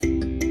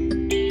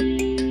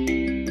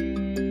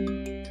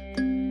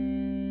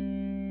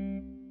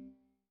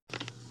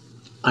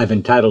I've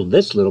entitled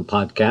this little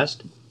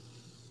podcast,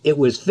 It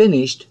Was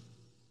Finished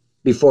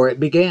Before It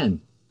Began.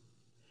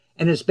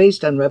 And it's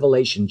based on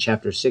Revelation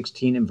chapter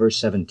 16 and verse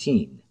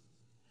 17.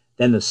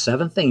 Then the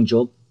seventh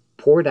angel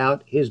poured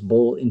out his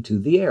bowl into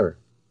the air,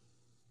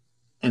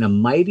 and a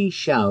mighty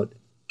shout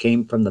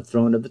came from the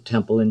throne of the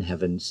temple in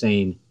heaven,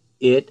 saying,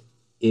 It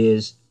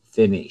is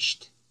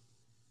finished.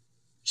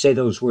 Say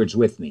those words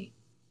with me.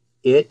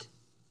 It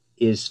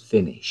is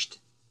finished.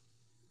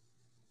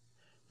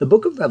 The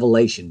book of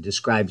Revelation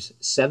describes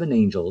 7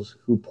 angels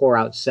who pour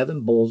out 7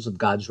 bowls of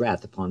God's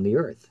wrath upon the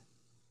earth.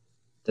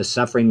 The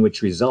suffering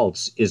which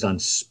results is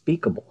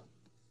unspeakable.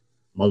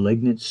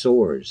 Malignant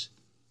sores,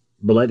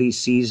 bloody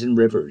seas and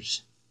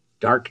rivers,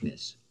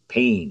 darkness,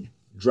 pain,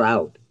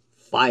 drought,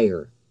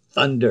 fire,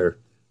 thunder,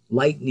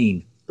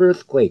 lightning,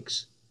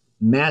 earthquakes,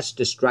 mass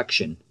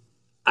destruction,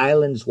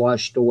 islands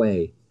washed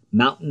away,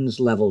 mountains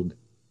leveled,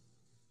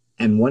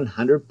 and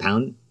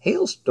 100-pound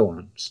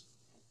hailstorms.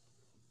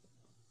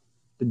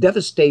 The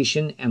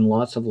devastation and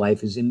loss of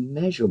life is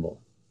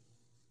immeasurable.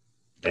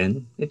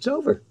 Then it's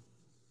over.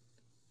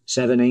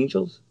 7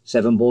 angels,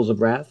 7 bowls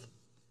of wrath,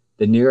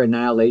 the near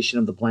annihilation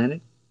of the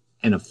planet,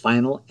 and a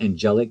final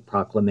angelic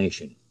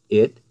proclamation.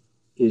 It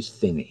is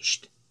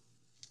finished.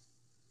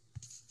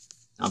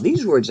 Now,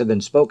 these words have been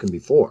spoken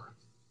before.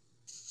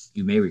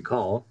 You may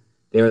recall,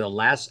 they are the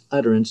last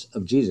utterance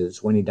of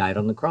Jesus when he died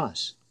on the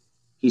cross.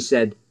 He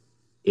said,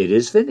 "It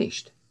is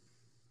finished."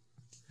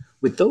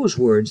 With those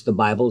words, the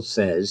Bible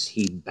says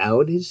he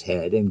bowed his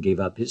head and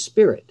gave up his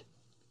spirit.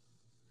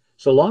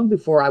 So long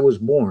before I was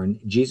born,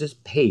 Jesus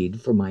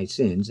paid for my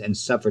sins and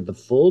suffered the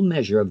full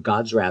measure of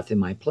God's wrath in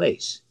my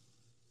place.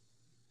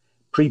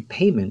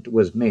 Prepayment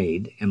was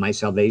made and my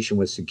salvation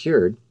was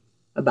secured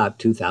about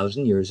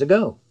 2,000 years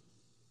ago.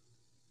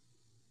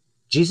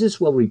 Jesus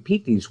will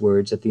repeat these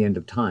words at the end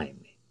of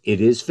time. It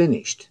is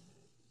finished.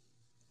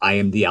 I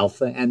am the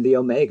Alpha and the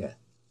Omega,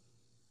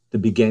 the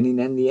beginning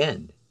and the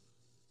end.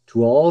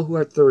 To all who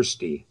are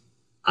thirsty,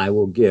 I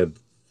will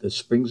give the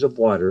springs of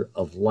water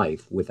of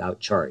life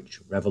without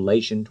charge.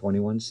 Revelation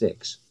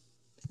 21:6.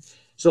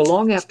 So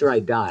long after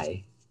I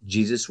die,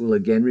 Jesus will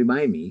again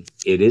remind me,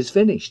 it is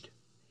finished,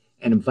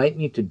 and invite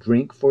me to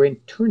drink for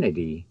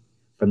eternity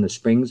from the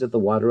springs of the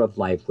water of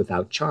life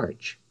without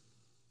charge.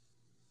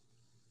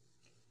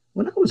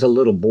 When I was a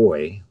little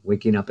boy,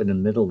 waking up in the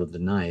middle of the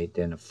night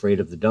and afraid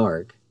of the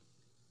dark,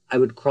 I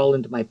would crawl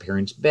into my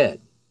parents'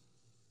 bed.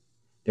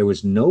 There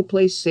was no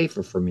place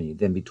safer for me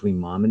than between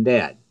Mom and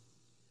Dad.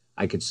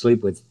 I could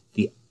sleep with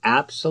the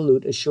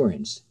absolute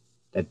assurance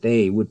that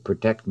they would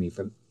protect me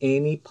from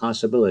any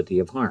possibility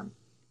of harm.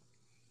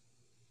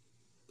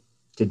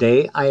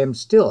 Today, I am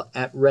still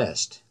at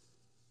rest,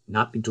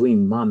 not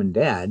between Mom and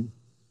Dad,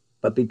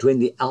 but between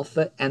the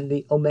Alpha and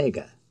the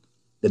Omega,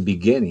 the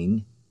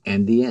beginning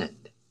and the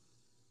end.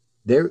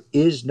 There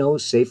is no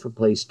safer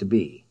place to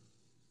be.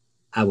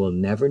 I will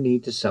never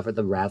need to suffer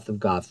the wrath of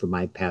God for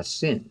my past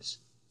sins.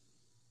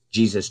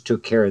 Jesus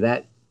took care of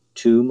that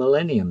 2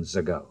 millenniums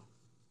ago.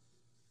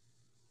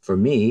 For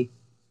me,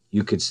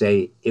 you could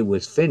say it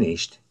was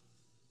finished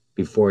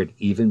before it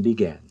even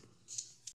began.